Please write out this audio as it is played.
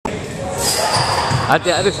I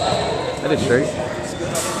did straight.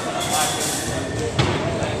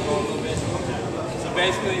 So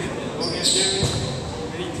basically, what we're going to do is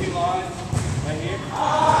we need 2 lines right here.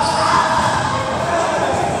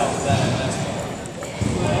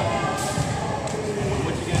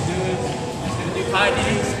 What you're going to do is you're just going to do high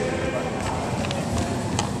knees.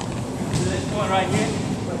 So this point right here.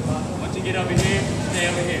 Once you get over here, stay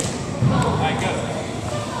over here. All right, go.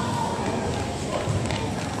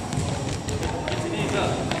 Get your knees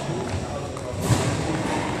up.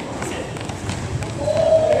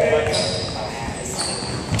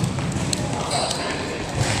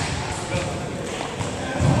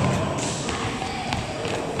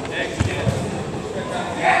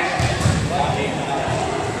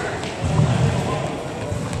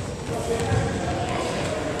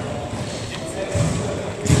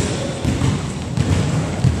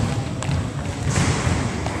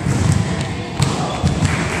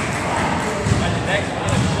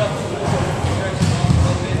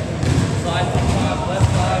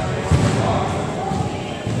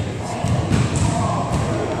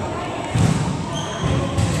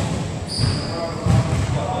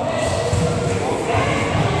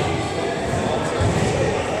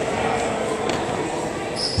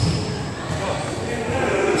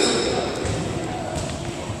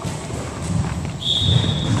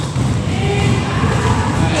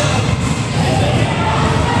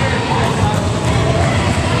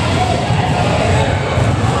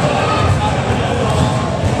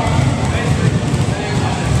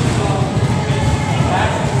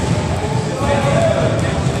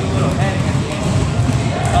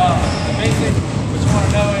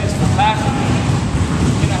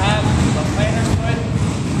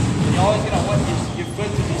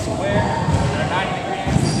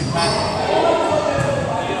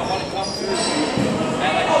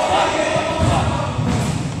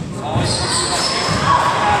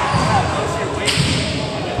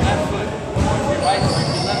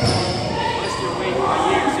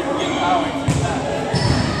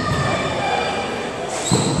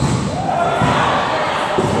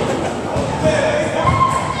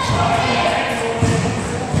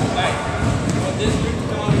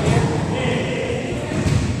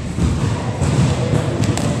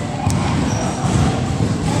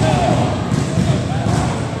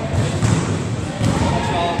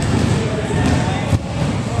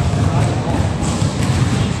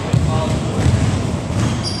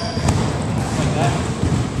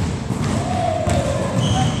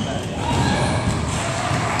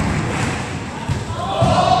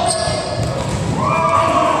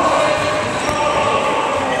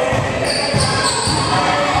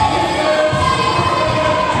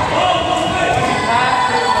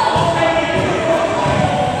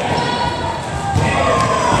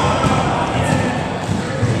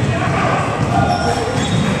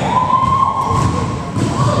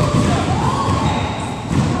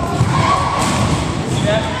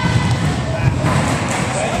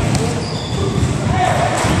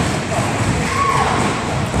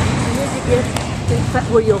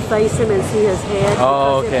 Where you'll face him and see his head.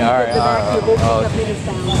 Oh, okay, all right.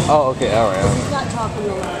 Oh, okay, all right. He's not talking a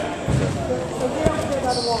lot. So get over there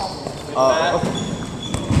by the wall. Okay.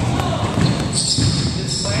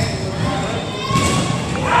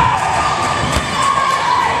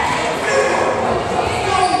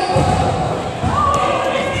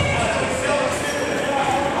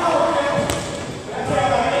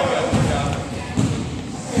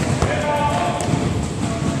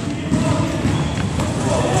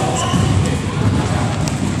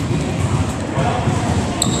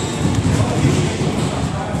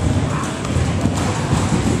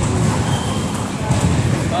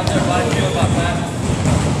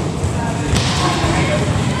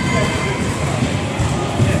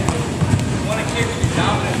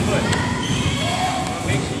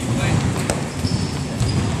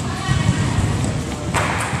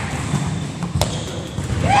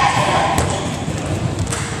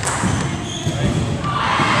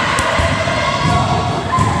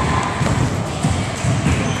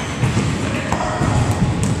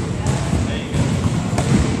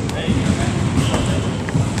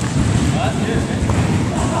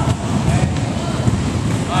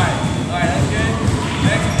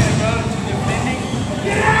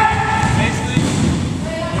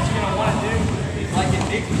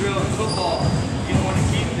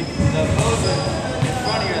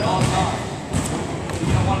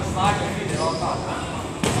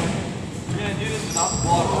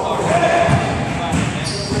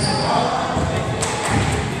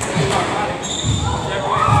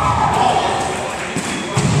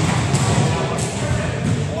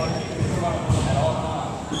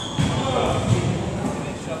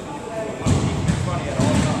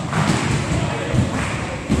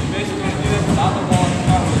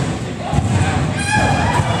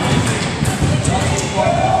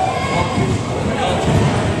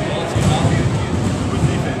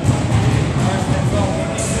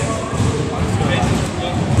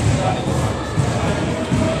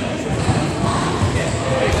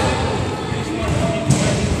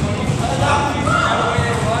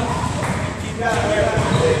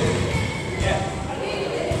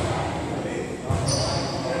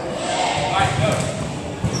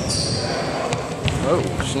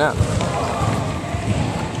 snap.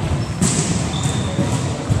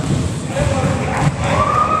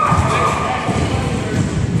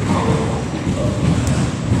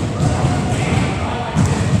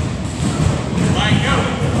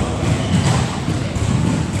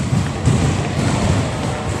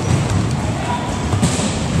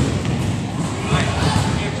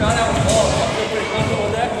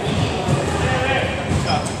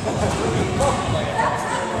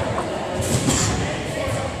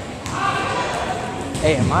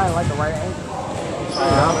 Hey, am I in like the right angle?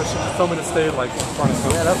 Yeah, she's filming to stay like in front of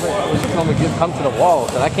him. Yeah, that's what we should come to the wall,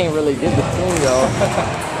 because I can't really get the thing, though.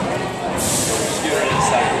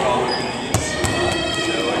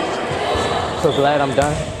 So glad I'm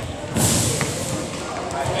done.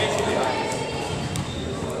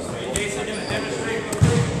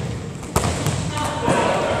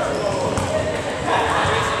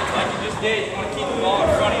 Like you just did, you want to keep the ball in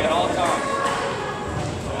front of you at all times.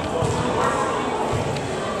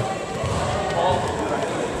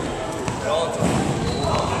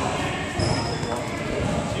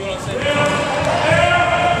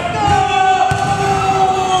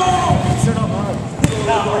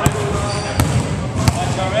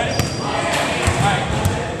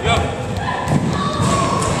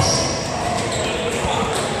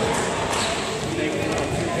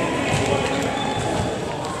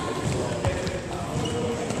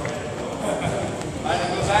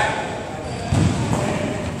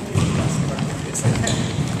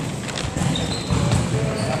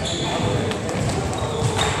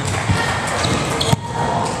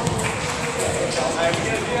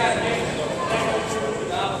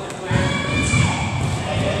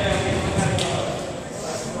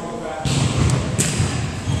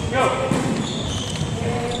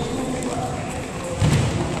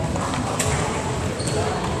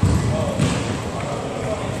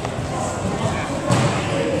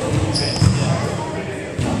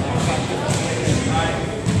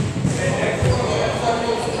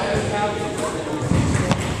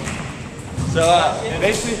 So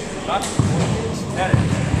basically, all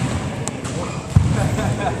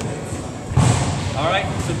right.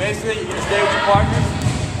 So basically, you're gonna stay with your partner.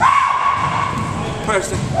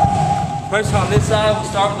 Person on this side will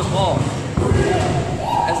start with the ball.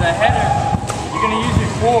 As a header, you're gonna use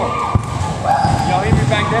your core. Y'all hear me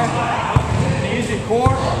back there? You're gonna use your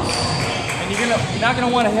core, and you're not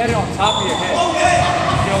gonna want to head it on top of your head.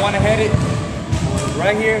 You're gonna want to head it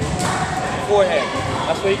right here, forehead.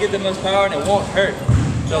 That's where you get the most power and it won't hurt.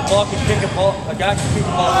 So a guy can kick a ball 50 yards. You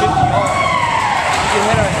can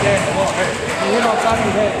hit right there and it won't hurt. If you hit on top of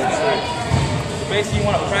your head, it's hurt. So basically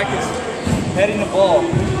you want to practice heading the ball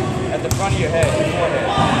at the front of your head, your forehead.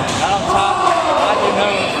 Not on top, not your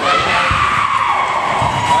nose, right here.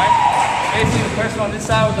 Alright? Basically the person on this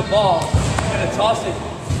side with the ball is going to toss it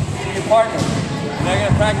to your partner. And they're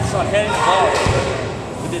going to practice on heading the ball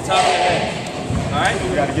with the top of your head. Alright?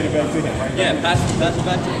 We gotta get it back to him, right? Yeah, pass it back to him.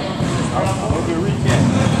 We'll do a recap.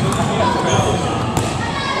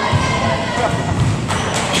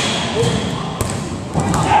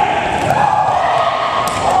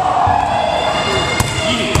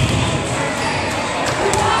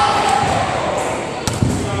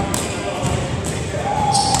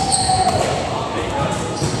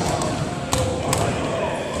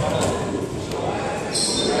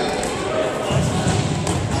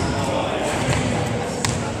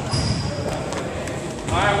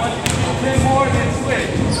 Alright, once you do 10 more, then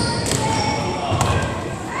switch.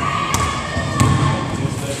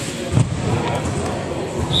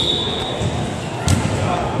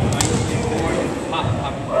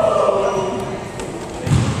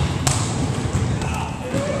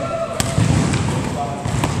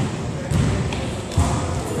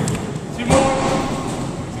 Two more.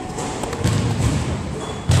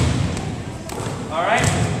 Alright,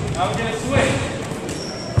 now we're going to switch.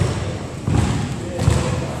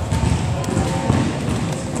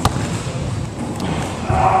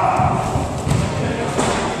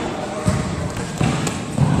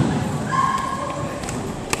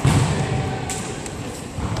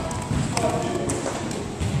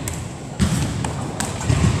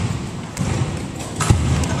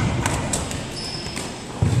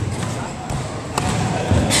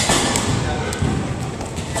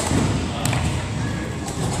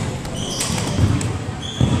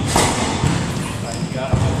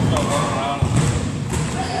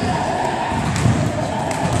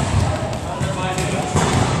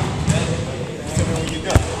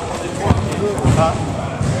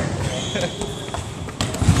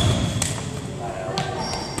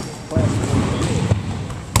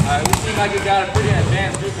 Alright, we seem like we got a pretty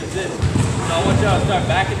advanced group as this. So I want y'all to start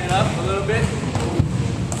backing it up a little bit.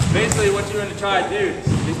 Basically what you're going to try to do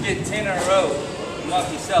is get 10 in a row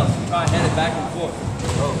amongst yourself. So try and head it back and forth.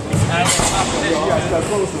 I don't want competition. You guys got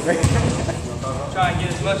closer, right? Try and get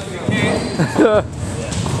as much as you can.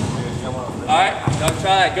 Alright, y'all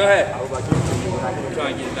try that. Go ahead. Try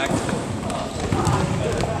and get it back and forth.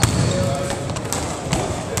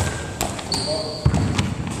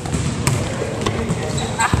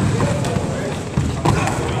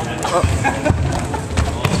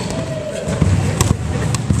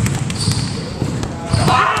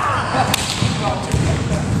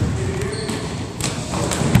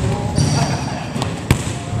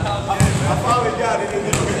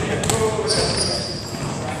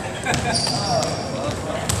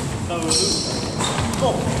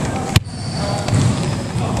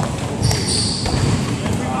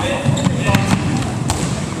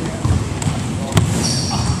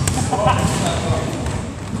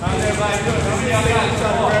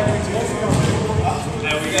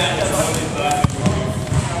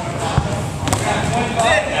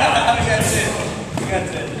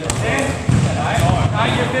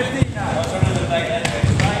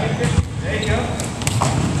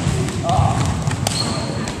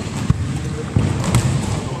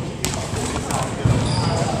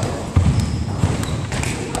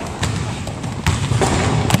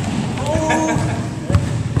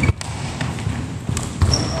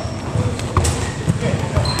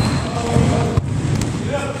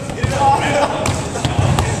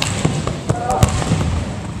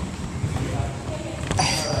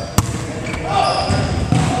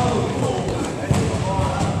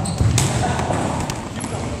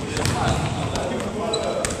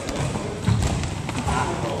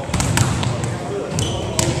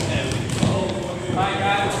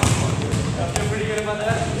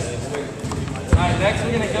 Next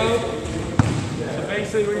we're going to go, so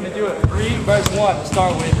basically we're going to do it 3 versus 1 to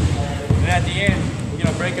start with. And at the end, we're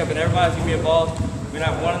going to break up and everybody's going to be involved. We're going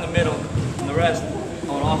to have one in the middle and the rest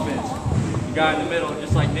on offense. The guy in the middle,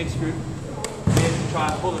 just like Nick's group, then try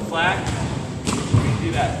and pull the flag. We're going to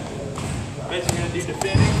do that. Basically we're going to do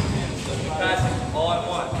defending and passing all in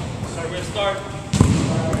one. So we're going to start,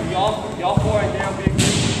 y'all 4 right there will be a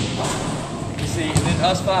group. You see, and then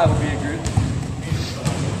us 5 will be a group.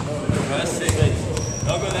 That's 6.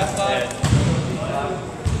 Don't go that far.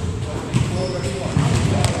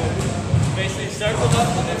 Basically circle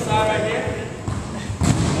up on this side right here.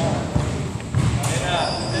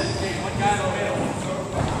 And designate one guy in the middle.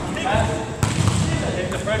 If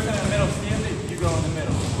the person in the middle steals it, you go in the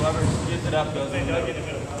middle. Whoever gives it up goes in the middle.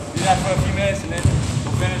 Do that for a few minutes and then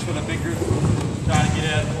we'll finish with a big group. Trying to get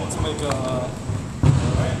it at the point to make a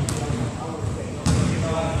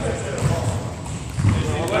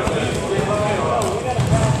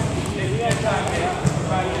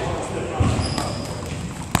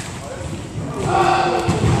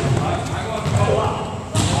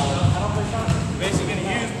basically going to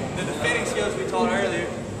use the defending skills we taught earlier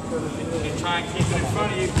and try and keep it in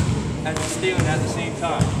front of you as you're stealing at the same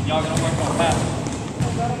time. Y'all going to work on passing.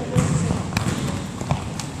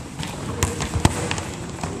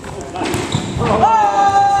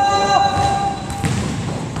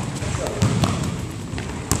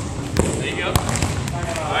 There you go.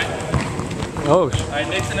 Alright. Oh. Alright,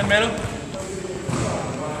 Nick's in the middle.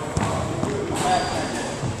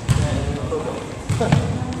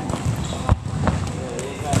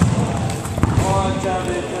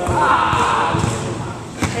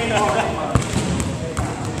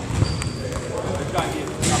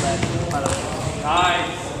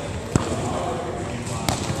 Nice.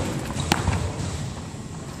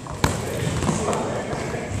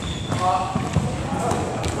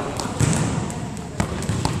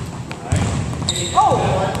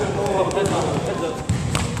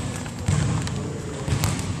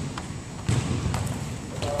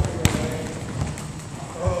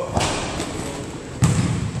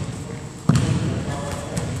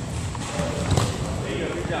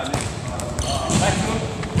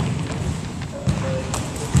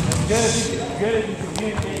 Good if you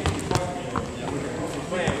communicate.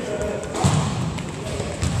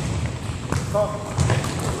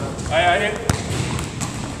 Alright, right here.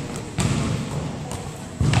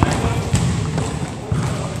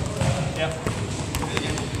 Yep.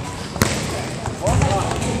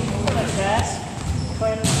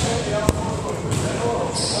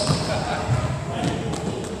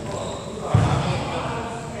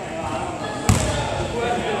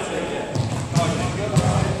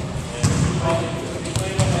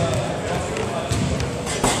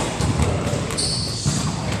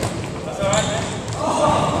 That's alright, man.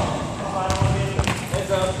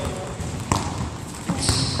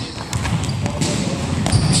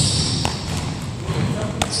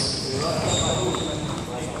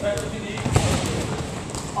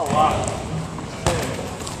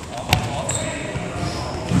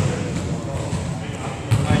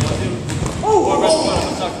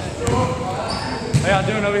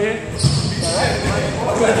 doing over here?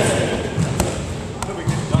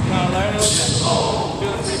 Y'all kind of learning?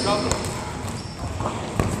 Feeling pretty comfortable?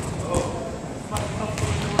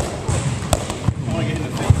 I want to get in the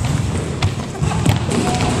face.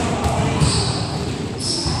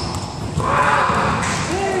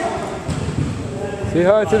 Say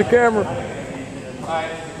hi to the camera.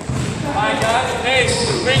 Alright guys, hey,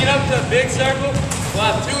 bring it up to a big circle. We'll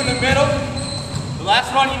have 2 in the middle. The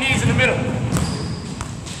last one you need is in the middle.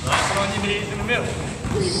 The last one you need is in the middle.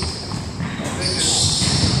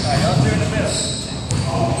 Alright, y'all 2 in the middle.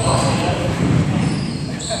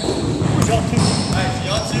 Y'all 2. Alright, so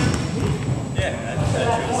y'all 2. Yeah, that's true.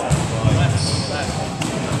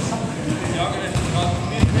 Y'all gonna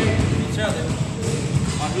communicate with each other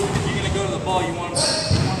on who, if you're gonna go to the ball, you want to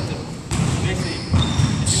basically,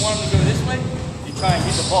 if you want them to go this way, you try and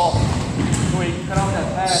get the ball. So you can cut off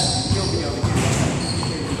that pass, you'll be over here.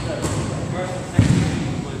 First and second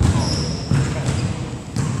is what it's called.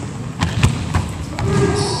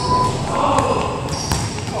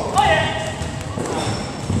 Oh yeah!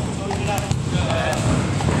 Close it up. Go ahead.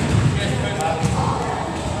 You guys press out.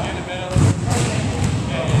 In the middle.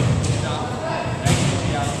 Yeah. Down.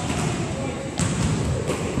 Exit out.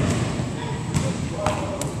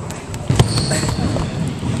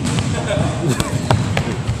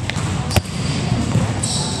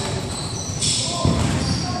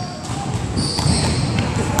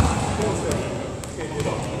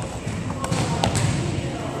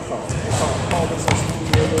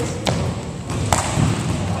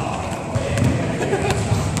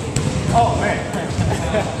 Oh man.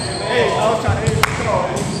 Hey, I was trying to come on.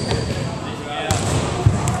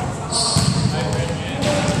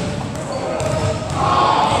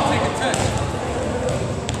 Take a touch.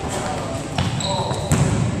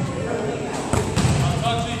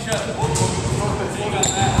 Talk to each other. So you got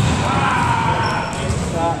that.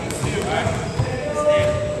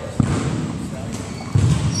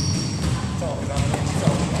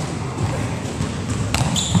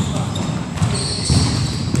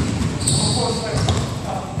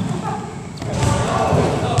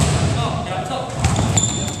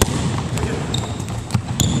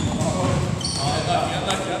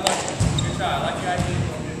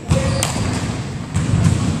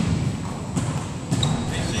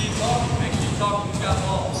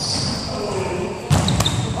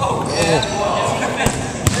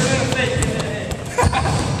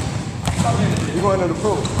 You're going to the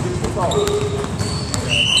pool.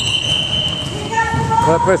 Can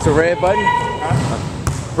I press the red button?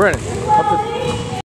 Brennan, up the